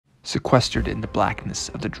Sequestered in the blackness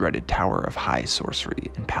of the dreaded Tower of High Sorcery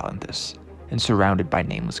in Palanthas, and surrounded by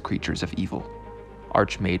nameless creatures of evil,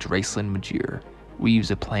 Archmage Raistlin Magir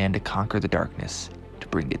weaves a plan to conquer the darkness, to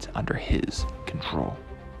bring it under his control.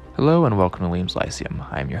 Hello and welcome to Liam's Lyceum.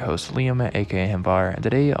 I am your host Liam, aka Himvar, and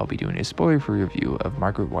today I'll be doing a spoiler-free review of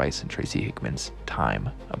Margaret Weis and Tracy Hickman's Time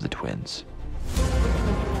of the Twins.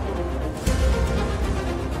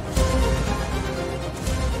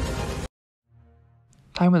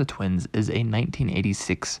 Time of the Twins is a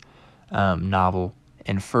 1986 novel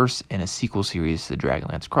and first in a sequel series to the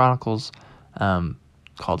Dragonlance Chronicles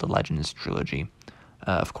called the Legends Trilogy,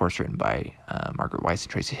 of course written by Margaret Weis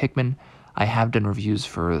and Tracy Hickman. I have done reviews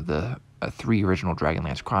for the three original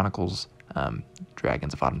Dragonlance Chronicles,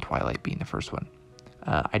 Dragons of Autumn Twilight being the first one.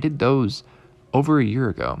 I did those over a year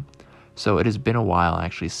ago, so it has been a while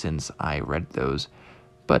actually since I read those,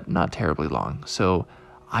 but not terribly long. So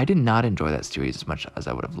I did not enjoy that series as much as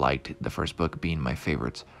I would have liked, the first book being my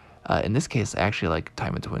favorite. In this case, I actually like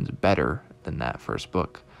Time of the Twins better than that first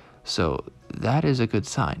book, so that is a good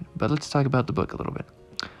sign. But let's talk about the book a little bit.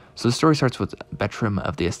 So the story starts with Bertram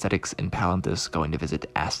of the Aesthetics in Palanthas going to visit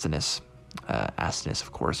Astinus. Astinus,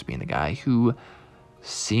 of course, being the guy who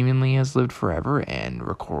seemingly has lived forever and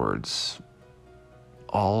records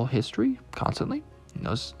all history constantly.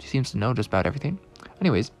 He seems to know just about everything.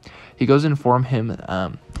 Anyways, he goes to inform him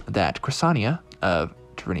that Chrysania of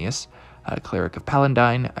Tyrrhenius, cleric of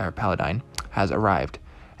Paladine, has arrived.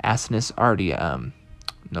 Astinus already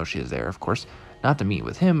knows she is there, of course, not to meet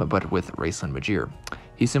with him, but with Raistlin Magir.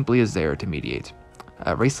 He simply is there to mediate.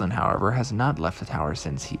 Raistlin, however, has not left the tower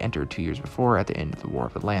since he entered 2 years before at the end of the War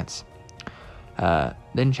of the Lance.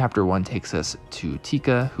 Then Chapter 1 takes us to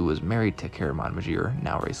Tika, who was married to Caramon Magir,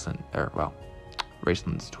 now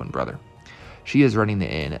Raistlin's twin brother. She is running the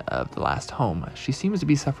inn of the last home. She seems to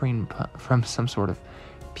be suffering from some sort of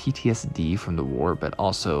PTSD from the war, but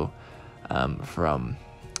also from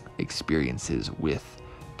experiences with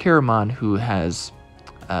Caramon, who has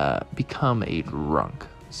become a drunk.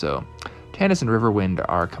 So Tannis and Riverwind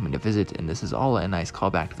are coming to visit, and this is all a nice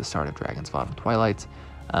callback to the start of Dragons of Autumn Twilight.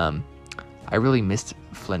 I really missed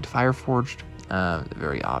Flint Fireforged,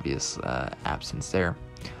 very obvious absence there.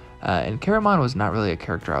 And Caramon was not really a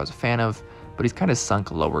character I was a fan of, but he's kind of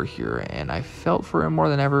sunk lower here, and I felt for him more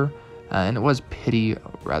than ever, and it was pity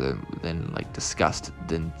rather than like disgust,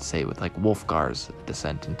 than say with like Wulfgar's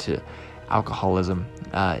descent into alcoholism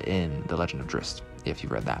in The Legend of Drizzt, if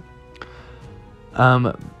you've read that.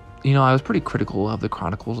 I was pretty critical of the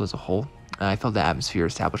Chronicles as a whole. I felt the atmosphere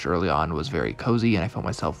established early on was very cozy, and I felt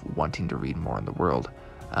myself wanting to read more in the world,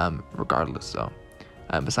 regardless though.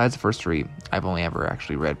 Besides the first three, I've only ever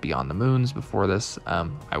actually read Beyond the Moons before this,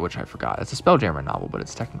 which I forgot. It's a Spelljammer novel, but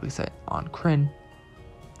it's technically set on Krynn,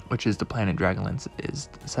 which is the planet Dragonlance is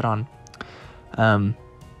set on. And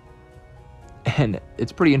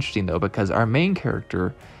it's pretty interesting, though, because our main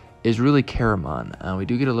character is really Caramon. We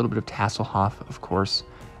do get a little bit of Tasselhoff, of course,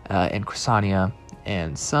 and Chrysania,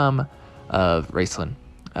 and some of Raistlin.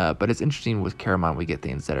 But it's interesting with Caramon, we get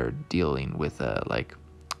things that are dealing with,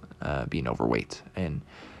 being overweight and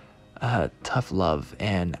tough love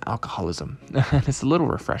and alcoholism. It's a little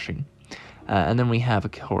refreshing. And then we have,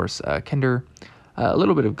 of course, Kender. A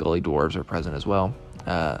little bit of Gully Dwarves are present as well.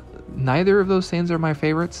 Neither of those things are my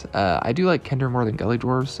favorites. I do like Kender more than Gully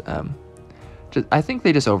Dwarves. I think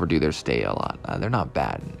they just overdo their stay a lot. They're not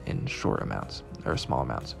bad in short amounts or small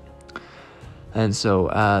amounts. And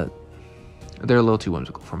so they're a little too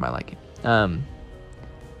whimsical for my liking.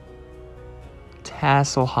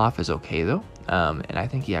 Tasselhoff is okay though, and I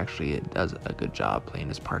think he actually does a good job playing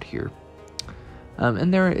his part here.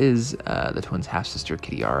 And there is the twins' half-sister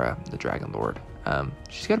Kitiara, the Dragon Lord.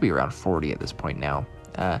 She's got to be around 40 at this point now.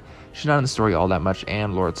 She's not in the story all that much,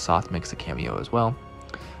 and Lord Soth makes a cameo as well.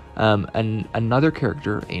 And another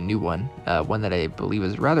character, a new one, one that I believe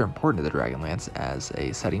is rather important to the Dragonlance as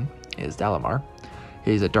a setting, is Dalamar.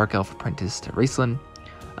 He's a Dark Elf apprentice to Raistlin.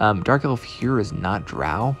 Dark Elf here is not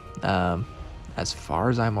Drow. As far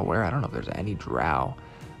as I'm aware, I don't know if there's any Drow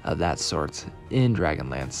of that sort in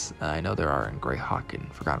Dragonlance. I know there are in Greyhawk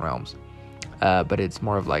and Forgotten Realms, but it's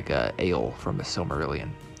more of like a Ale from the Silmarillion.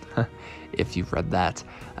 If you've read that,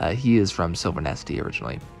 he is from Sylvanesti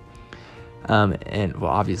originally. And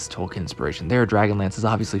well, obvious Tolkien inspiration there. Dragonlance is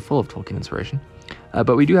obviously full of Tolkien inspiration,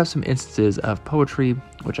 but we do have some instances of poetry,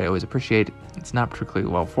 which I always appreciate. It's not particularly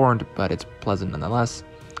well formed, but it's pleasant nonetheless.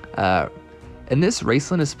 And this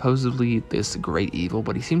Raistlin is supposedly this great evil,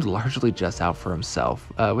 but he seems largely just out for himself,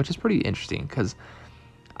 which is pretty interesting, because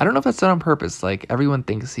I don't know if that's done on purpose. Like, everyone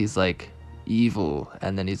thinks he's, like, evil,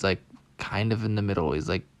 and then he's, like, kind of in the middle. He's,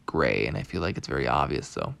 like, gray, and I feel like it's very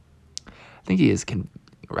obvious, though. I think he is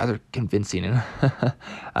rather convincing,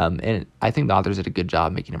 and I think the authors did a good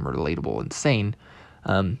job making him relatable and sane,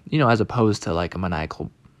 as opposed to like a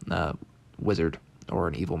maniacal wizard or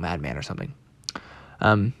an evil madman or something.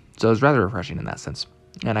 So it was rather refreshing in that sense.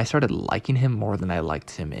 And I started liking him more than I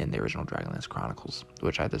liked him in the original Dragonlance Chronicles,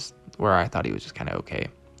 where I thought he was just kind of okay.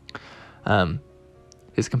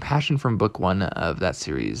 His compassion from book 1 of that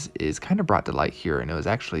series is kind of brought to light here, and it was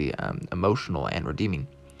actually emotional and redeeming.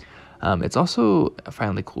 It's also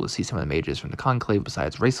finally cool to see some of the mages from the Conclave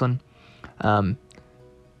besides Raistlin.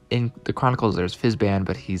 In the Chronicles, there's Fizban,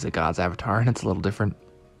 but he's a god's avatar, and it's a little different.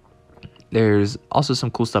 There's also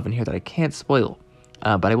some cool stuff in here that I can't spoil,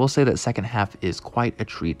 but I will say that second half is quite a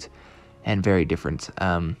treat and very different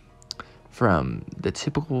from the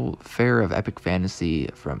typical fare of epic fantasy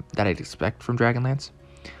that I'd expect from Dragonlance.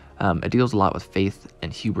 It deals a lot with faith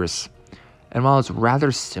and hubris, and while it's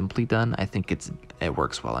rather simply done, I think it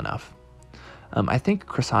works well enough. I think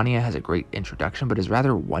Chrysania has a great introduction, but is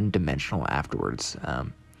rather one-dimensional afterwards.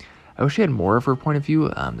 I wish she had more of her point of view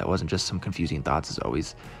that wasn't just some confusing thoughts as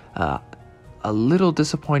always. A little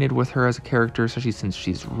disappointed with her as a character, especially since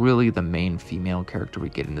she's really the main female character we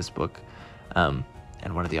get in this book,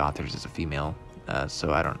 and one of the authors is a female,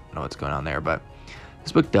 so I don't know what's going on there, but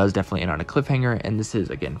this book does definitely end on a cliffhanger, and this is,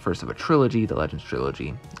 again, first of a trilogy, the Legends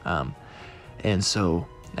Trilogy, and so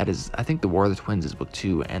that is, I think The War of the Twins is book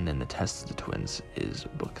 2, and then The Test of the Twins is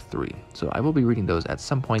book 3, so I will be reading those at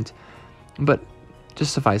some point, but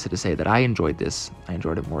just suffice it to say that I enjoyed this. I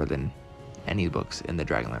enjoyed it more than any books in the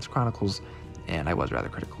Dragonlance Chronicles, and I was rather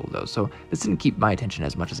critical of those, so this didn't keep my attention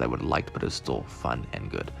as much as I would have liked, but it was still fun and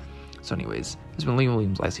good. So anyways, this has been Liam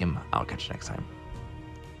Williams Lyceum. I'll catch you next time.